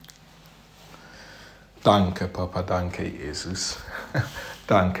Danke, Papa, danke, Jesus.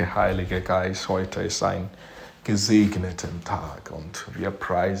 Danke, Heiliger Geist. Heute ist ein gesegneter Tag und wir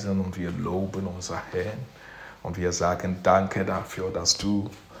preisen und wir loben unser Herrn und wir sagen Danke dafür, dass du,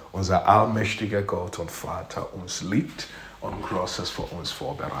 unser allmächtiger Gott und Vater, uns liebt und Großes für uns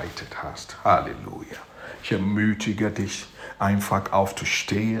vorbereitet hast. Halleluja. Ich ermutige dich, einfach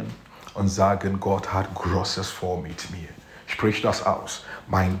aufzustehen und sagen, Gott hat Großes vor mit mir. Sprich das aus.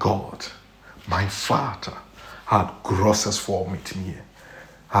 Mein Gott, mein Vater hat Großes vor mit mir.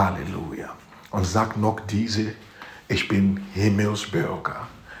 Halleluja. Und sag noch diese, ich bin Himmelsbürger.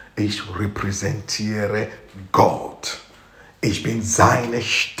 Ich repräsentiere Gott. Ich bin seine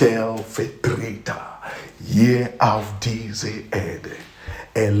Stellvertreter hier auf dieser Erde.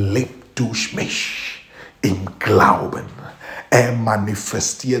 Er lebt durch mich im Glauben. Er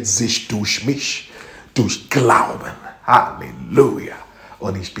manifestiert sich durch mich, durch Glauben. Halleluja.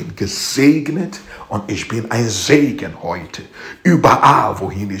 Und ich bin gesegnet und ich bin ein Segen heute. Überall,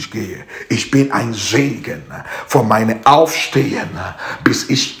 wohin ich gehe. Ich bin ein Segen von meinem Aufstehen, bis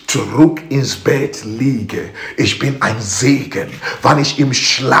ich zurück ins Bett liege. Ich bin ein Segen, wann ich im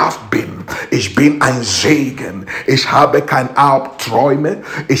Schlaf bin. Ich bin ein Segen. Ich habe keine Albträume.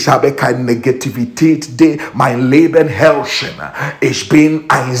 Ich habe keine Negativität, die mein Leben herrschen. Ich bin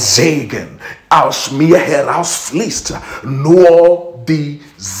ein Segen. Aus mir heraus fließt nur die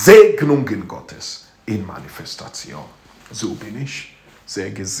Segnungen Gottes in Manifestation. So bin ich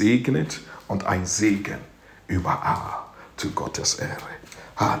sehr gesegnet und ein Segen überall zu Gottes Ehre.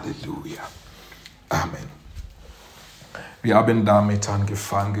 Halleluja. Amen. Wir haben damit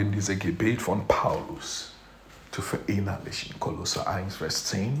angefangen, dieses Gebet von Paulus zu verinnerlichen, Kolosser 1, Vers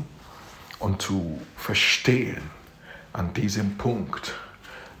 10, und zu verstehen an diesem Punkt,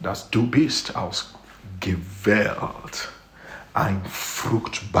 dass du bist ausgewählt, ein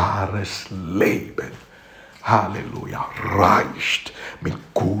fruchtbares Leben, Halleluja, reicht mit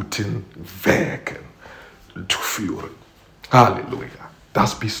guten Werken zu führen. Halleluja,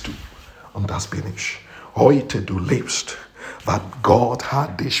 das bist du und das bin ich. Heute du lebst, weil Gott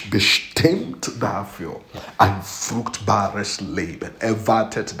hat dich bestimmt dafür, ein fruchtbares Leben.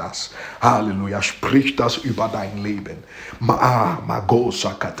 Erwartet das. Halleluja, sprich das über dein Leben.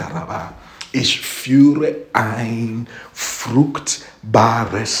 Magosa Kataraba. Ich führe ein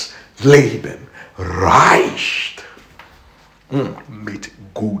fruchtbares Leben, reicht mit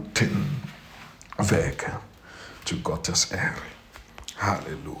guten Werken zu Gottes Ehre.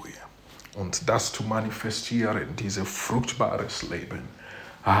 Halleluja. Und das zu manifestieren, dieses fruchtbares Leben,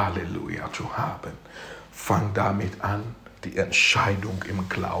 Halleluja, zu haben, fang damit an, die Entscheidung im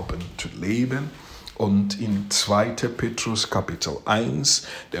Glauben zu leben. Und in 2. Petrus Kapitel 1,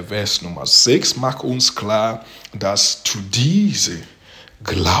 der Vers Nummer 6 macht uns klar, dass zu diesem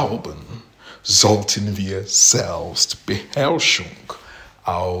Glauben sollten wir Selbstbeherrschung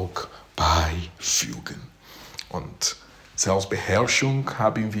auch beifügen. Und Selbstbeherrschung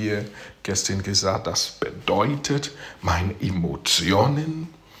haben wir gestern gesagt, das bedeutet, meine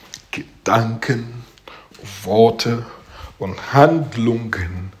Emotionen, Gedanken, Worte und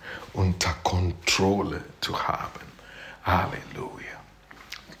Handlungen unter Kontrolle zu haben. Halleluja.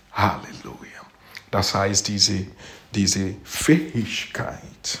 Halleluja. Das heißt, diese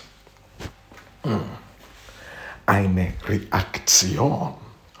Fähigkeit, eine Reaktion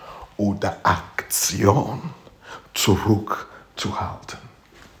oder Aktion zurückzuhalten.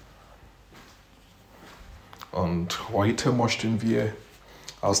 Und heute möchten wir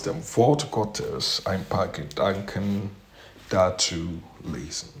aus dem Wort Gottes ein paar Gedanken dazu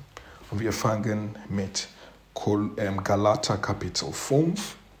lesen. Und wir fangen mit Galater Kapitel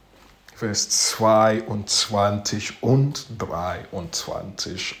 5, Vers 22 und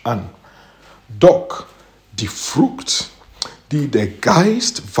 23 an. Doch die Frucht, die der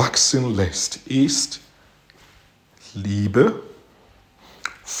Geist wachsen lässt, ist Liebe,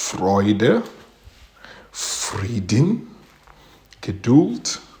 Freude, Frieden,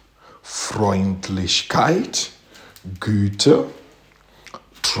 Geduld, Freundlichkeit, Güte,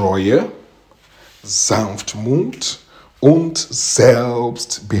 Treue, Sanftmut und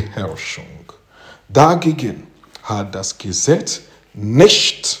Selbstbeherrschung. Dagegen hat das Gesetz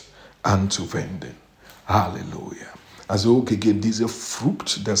nicht anzuwenden. Halleluja. Also gegen diese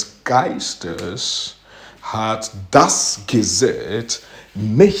Frucht des Geistes hat das Gesetz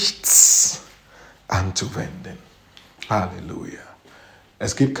nichts anzuwenden. Halleluja.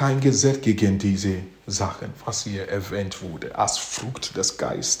 Es gibt kein Gesetz gegen diese Sachen, was hier erwähnt wurde, als Frucht des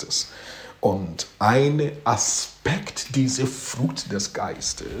Geistes. Und ein Aspekt dieser Frucht des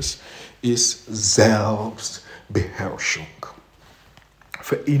Geistes ist Selbstbeherrschung.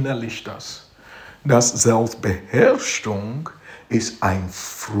 Verinnerlich das. dass Selbstbeherrschung ist ein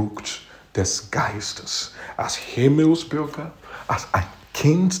Frucht des Geistes. Als Himmelsbürger, als ein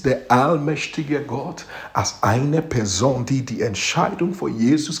Kind der allmächtige Gott, als eine Person, die die Entscheidung für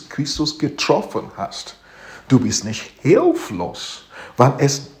Jesus Christus getroffen hast. Du bist nicht hilflos, wenn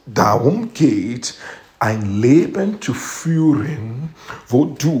es darum geht, ein Leben zu führen, wo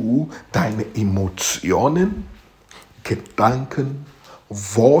du deine Emotionen, Gedanken,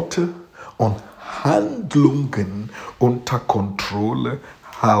 Worte und Handlungen unter Kontrolle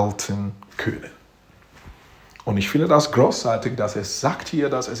halten können. Und ich finde das großartig, dass es sagt hier,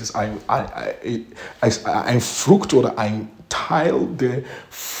 dass es ist ein Frucht oder ein Teil der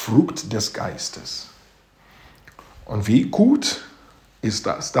Frucht des Geistes. Und wie gut ist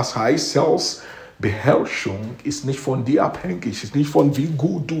das? Das heißt, Selbstbeherrschung ist nicht von dir abhängig, ist nicht von wie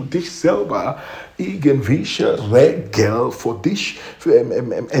gut du dich selber irgendwelche Regeln für dich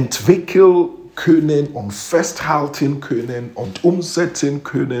entwickeln können und festhalten können und umsetzen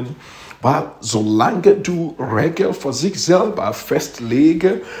können. Weil solange du Regeln für sich selber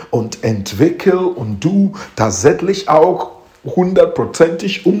festlege und entwickel und du tatsächlich auch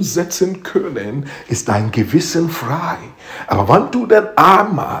 100%ig umsetzen können, ist dein Gewissen frei. Aber wenn du dann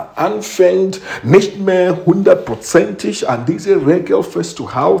einmal anfängst, nicht mehr 100%ig an diese Regel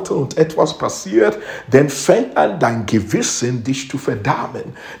festzuhalten und etwas passiert, dann fängt an, dein Gewissen dich zu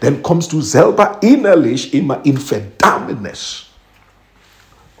verdammen. Dann kommst du selber innerlich immer in Verdammnis.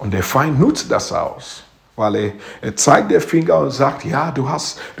 Und der Feind nutzt das aus, weil er zeigt den Finger und sagt, ja, du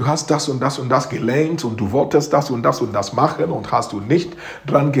hast das und das gelernt und du wolltest das und das machen und hast du nicht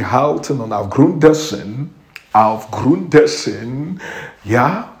dran gehalten und aufgrund dessen,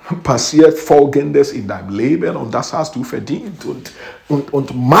 ja, passiert Folgendes in deinem Leben und das hast du verdient.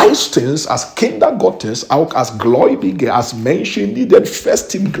 Und meistens als Kinder Gottes, auch als Gläubige, als Menschen, die denn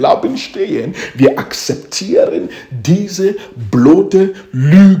fest im Glauben stehen, wir akzeptieren diese bloße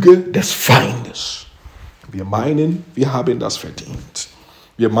Lüge des Feindes. Wir meinen, wir haben das verdient.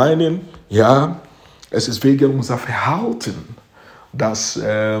 Wir meinen, ja, es ist wegen unser Verhalten, dass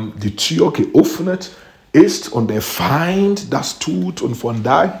die Tür geöffnet ist und der Feind das tut und von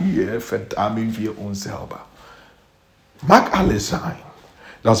daher verdammen wir uns selber. Mag alles sein,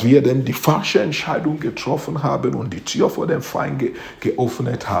 dass wir denn die falsche Entscheidung getroffen haben und die Tür vor dem Feind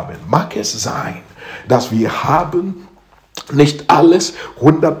geöffnet haben. Mag es sein, dass wir haben nicht alles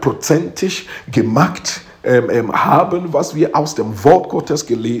 100%ig gemacht haben, was wir aus dem Wort Gottes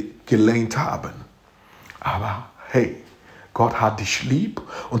gelernt haben. Aber hey, Gott hat dich lieb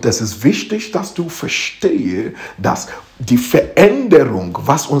und es ist wichtig, dass du verstehst, dass die Veränderung,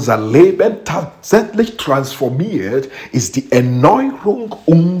 was unser Leben tatsächlich transformiert, ist die Erneuerung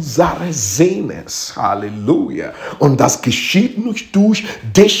unseres Sinnes. Halleluja. Und das geschieht nicht durch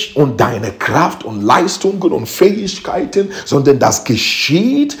dich und deine Kraft und Leistungen und Fähigkeiten, sondern das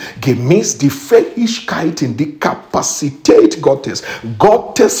geschieht gemäß die Fähigkeiten, die Kapazität Gottes.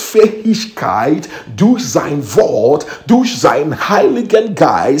 Gottes Fähigkeit durch sein Wort, durch seinen Heiligen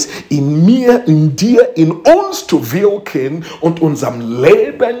Geist in mir, in dir, in uns zu wirken und unserem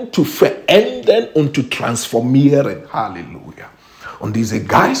Leben zu verändern und zu transformieren. Halleluja. Und dieser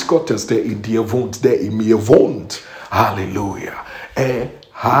Geist Gottes, der in dir wohnt, der in mir wohnt, Halleluja, er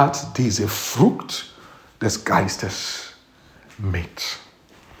hat diese Frucht des Geistes mit.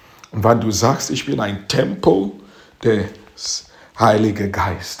 Und wenn du sagst, ich bin ein Tempel des Heiligen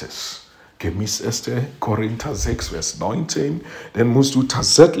Geistes, gemäß 1. Korinther 6, Vers 19, dann musst du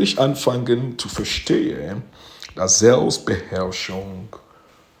tatsächlich anfangen zu verstehen, dass Selbstbeherrschung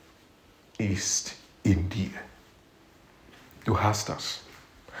ist in dir. Du hast das.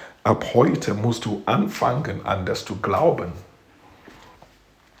 Ab heute musst du anfangen, an das zu glauben.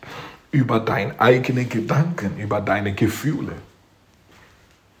 Über deine eigenen Gedanken, über deine Gefühle.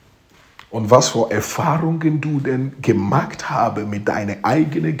 Und was für Erfahrungen du denn gemacht hast mit deinen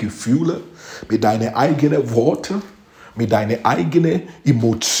eigenen Gefühlen, mit deinen eigenen Worten, mit deinen eigenen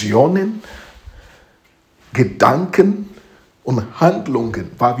Emotionen, Gedanken und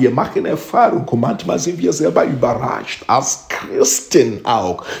Handlungen, weil wir machen Erfahrung und manchmal sind wir selber überrascht, als Christen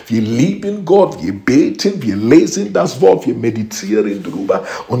auch. Wir lieben Gott, wir beten, wir lesen das Wort, wir meditieren darüber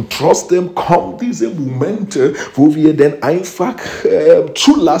und trotzdem kommen diese Momente, wo wir dann einfach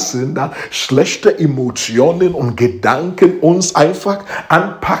zulassen, dass schlechte Emotionen und Gedanken uns einfach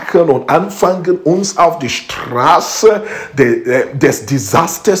anpacken und anfangen, uns auf die Straße des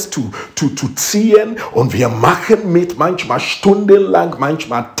Desasters zu ziehen und wir machen mit manchmal stundenlang,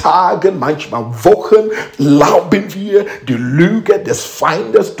 manchmal Tage, manchmal Wochen glauben wir die Lüge des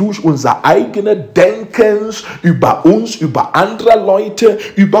Feindes durch unser eigenes Denkens über uns, über andere Leute,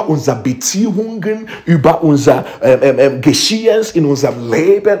 über unsere Beziehungen, über unser Geschehens in unserem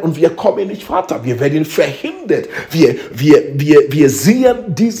Leben, und wir kommen nicht weiter. Wir werden verhindert. Wir sehen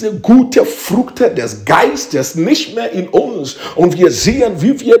diese gute Früchte des Geistes nicht mehr in uns, und wir sehen,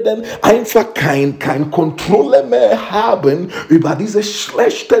 wie wir dann einfach keine Kontrolle mehr haben über diese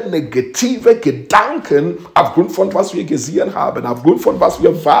schlechten, negative Gedanken aufgrund von was wir gesehen haben, aufgrund von was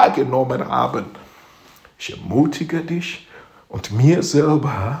wir wahrgenommen haben. Ich ermutige dich und mir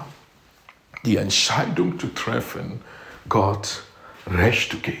selber, die Entscheidung zu treffen, Gott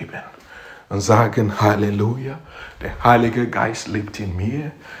Recht zu geben und sagen: Halleluja, der Heilige Geist lebt in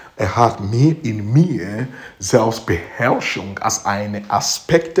mir. Er hat in mir Selbstbeherrschung als eine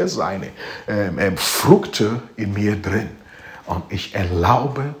Aspekte seiner Früchte in mir drin. Und ich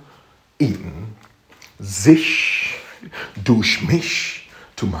erlaube ihn, sich durch mich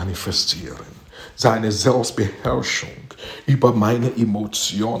zu manifestieren. Seine Selbstbeherrschung über meine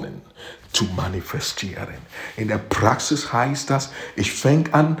Emotionen zu manifestieren. In der Praxis heißt das, ich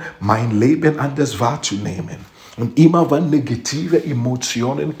fange an, mein Leben anders wahrzunehmen. Und immer wenn negative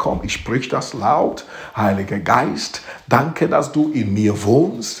Emotionen kommen, ich spreche das laut: Heiliger Geist, danke, dass du in mir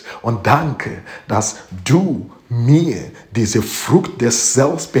wohnst, und danke, dass du mir diese Frucht der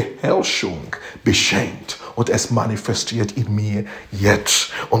Selbstbeherrschung beschenkt. Und es manifestiert in mir jetzt.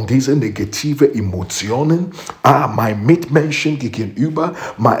 Und diese negative Emotionen, meinen Mitmenschen gegenüber,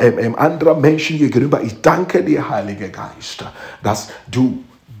 anderen Menschen gegenüber, ich danke dir, Heiliger Geist, dass du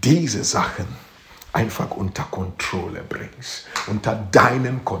diese Sachen einfach unter Kontrolle bringst, unter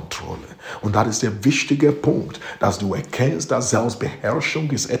deinen Kontrolle. Und das ist der wichtige Punkt, dass du erkennst, dass Selbstbeherrschung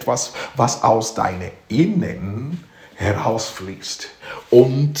ist etwas, was aus deinem Innen herausfließt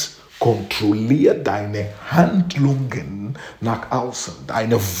und kontrolliert deine Handlungen nach außen,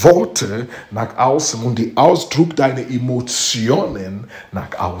 deine Worte nach außen und die Ausdruck deiner Emotionen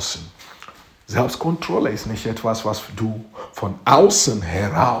nach außen. Selbstkontrolle ist nicht etwas, was du von außen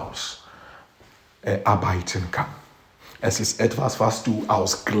heraus arbeiten kann. Es ist etwas, was du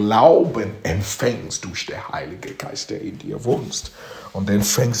aus Glauben empfängst durch den Heiligen Geist, der in dir wohnst. Und dann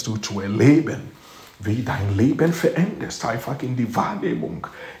fängst du zu erleben, wie dein Leben veränderst, einfach in die Wahrnehmung.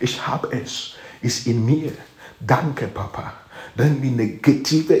 Ich habe es, ist in mir. Danke, Papa. Wenn die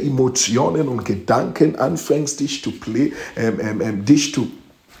negative Emotionen und Gedanken anfängst, dich zu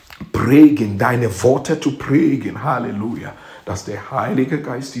prägen, deine Worte zu prägen, Halleluja, dass der Heilige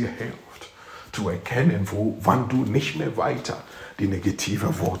Geist dir hilft, zu erkennen, wann du nicht mehr weiter die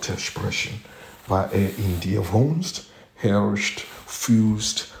negative Worte sprechen, weil er in dir wohnst, herrscht,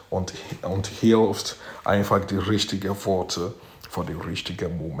 fühlst und hilft, einfach die richtigen Worte für den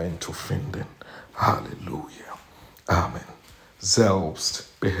richtigen Moment zu finden. Halleluja. Amen.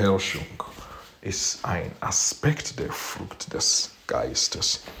 Selbstbeherrschung ist ein Aspekt der Frucht des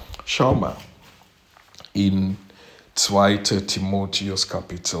Geistes. Schau mal, in 2. Timotheous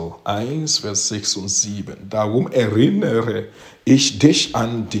Kapitel 1, Vers 6 und 7. Darum erinnere ich dich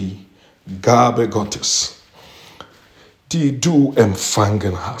an die Gabe Gottes, die du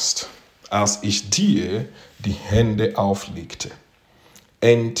empfangen hast, als ich dir die Hände auflegte.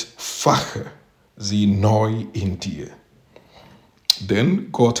 Entfache sie neu in dir. Denn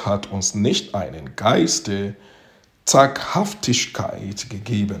Gott hat uns nicht einen Geist der Zaghaftigkeit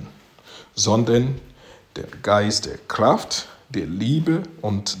gegeben, sondern der Geist der Kraft, der Liebe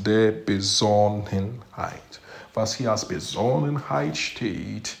und der Besonnenheit. Was hier als Besonnenheit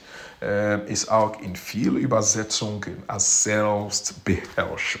steht, ist auch in vielen Übersetzungen als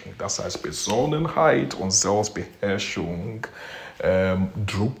Selbstbeherrschung. Das heißt, Besonnenheit und Selbstbeherrschung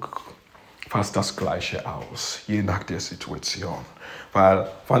drückt fast das Gleiche aus, je nach der Situation.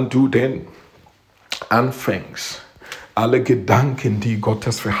 Weil wenn du denn anfängst, alle Gedanken, die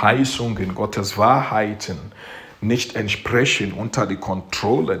Gottes Verheißungen, Gottes Wahrheiten nicht entsprechen, unter die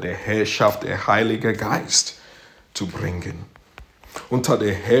Kontrolle der Herrschaft der Heilige Geist zu bringen, unter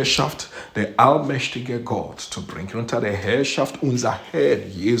der Herrschaft der allmächtige Gott zu bringen, unter der Herrschaft unser Herr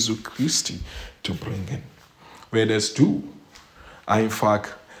Jesu Christi zu bringen, werdest du einfach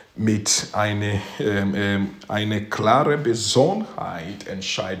mit einer klaren Besonnenheit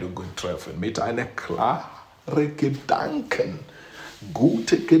Entscheidungen treffen, mit einer klaren Gedanken,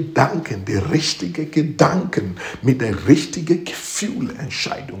 gute Gedanken, die richtigen Gedanken, mit den richtigen Gefühlen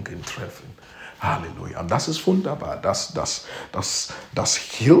Entscheidungen treffen. Halleluja. Und das ist wunderbar. Das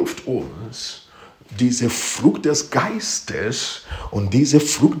hilft uns, diese Frucht des Geistes und diese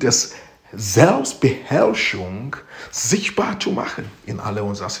Frucht des Selbstbeherrschung sichtbar zu machen in alle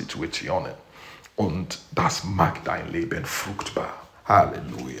unsere Situationen. Und das macht dein Leben fruchtbar.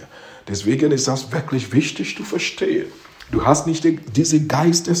 Halleluja. Deswegen ist das wirklich wichtig zu verstehen. Du hast nicht diesen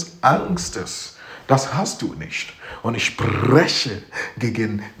Geist des Angstes. Das hast du nicht. Und ich spreche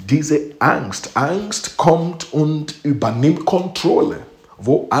gegen diese Angst. Angst kommt und übernimmt Kontrolle.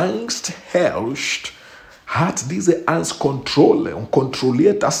 Wo Angst herrscht, hat diese Angst Kontrolle und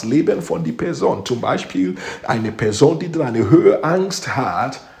kontrolliert das Leben von der Person. Zum Beispiel eine Person, die eine hohe Angst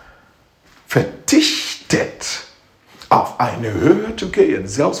hat, verzichtet auf eine Höhe zu gehen.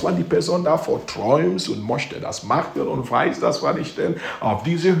 Selbst wenn die Person davor träumt und möchte das machen und weiß, dass wenn ich denn auf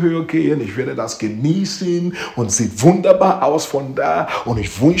diese Höhe gehe, ich werde das genießen und sieht wunderbar aus von da und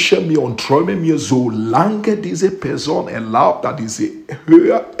ich wünsche mir und träume mir, solange diese Person erlaubt, dass diese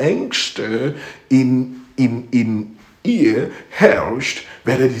höhere Ängste in ihr herrscht,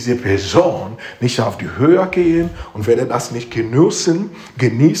 werde diese Person nicht auf die Höhe gehen und werde das nicht genießen,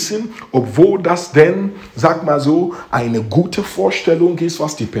 obwohl das denn, sag mal so, eine gute Vorstellung ist,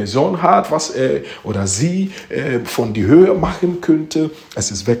 was die Person hat, was er oder sie von die Höhe machen könnte.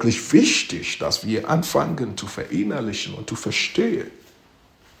 Es ist wirklich wichtig, dass wir anfangen zu verinnerlichen und zu verstehen.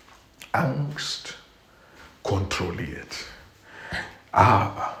 Angst kontrolliert.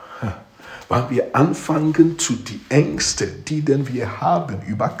 Aber wenn wir anfangen zu die Ängste, die denn wir haben,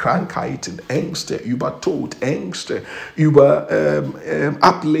 über Krankheiten, Ängste über Tod, Ängste über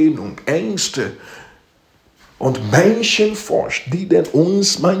Ablehnung, Ängste und Menschenfurcht, die denn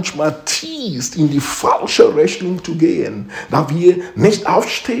uns manchmal tiest, in die falsche Richtung zu gehen, da wir nicht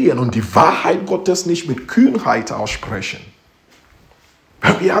aufstehen und die Wahrheit Gottes nicht mit Kühnheit aussprechen.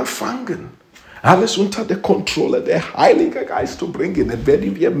 Wenn wir anfangen, alles unter der Kontrolle der Heiligen Geist zu bringen, dann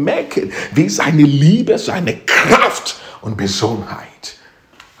werden wir merken, wie seine Liebe, seine Kraft und Besonnenheit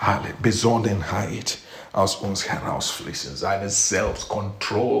aus uns herausfließen. Seine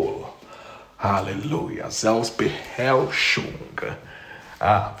Selbstkontrolle, Halleluja, Selbstbeherrschung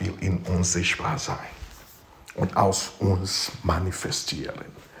will in uns sichtbar sein und aus uns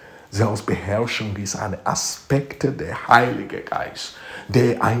manifestieren. Selbstbeherrschung ist ein Aspekt der Heilige Geist,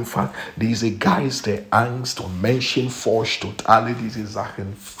 der einfach diese Geist der Angst und Menschenfurcht und alle diese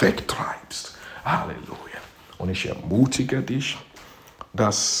Sachen wegtreibst. Halleluja. Und ich ermutige dich,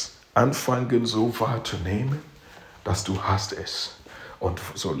 das Anfangen so wahrzunehmen, dass du hast es. Und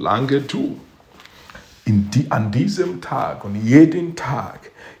solange du an diesem Tag und jeden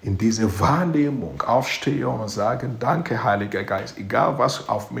Tag in diese Wahrnehmung aufstehe und sage, danke Heiliger Geist, egal was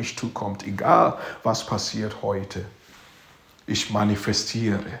auf mich zukommt, egal was passiert heute, ich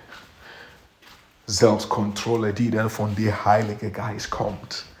manifestiere Selbstkontrolle, die dann von dir, Heiliger Geist,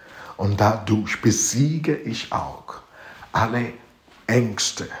 kommt. Und dadurch besiege ich auch alle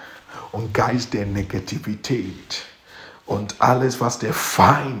Ängste und Geist der Negativität und alles, was der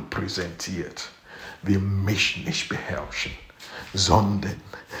Feind präsentiert, will mich nicht beherrschen, sondern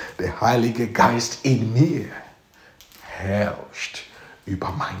der Heilige Geist in mir herrscht über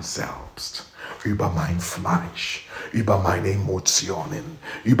mein Selbst, über mein Fleisch, über meine Emotionen,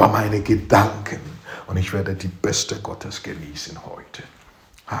 über meine Gedanken. Und ich werde die Beste Gottes genießen heute.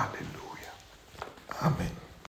 Halleluja. Amen.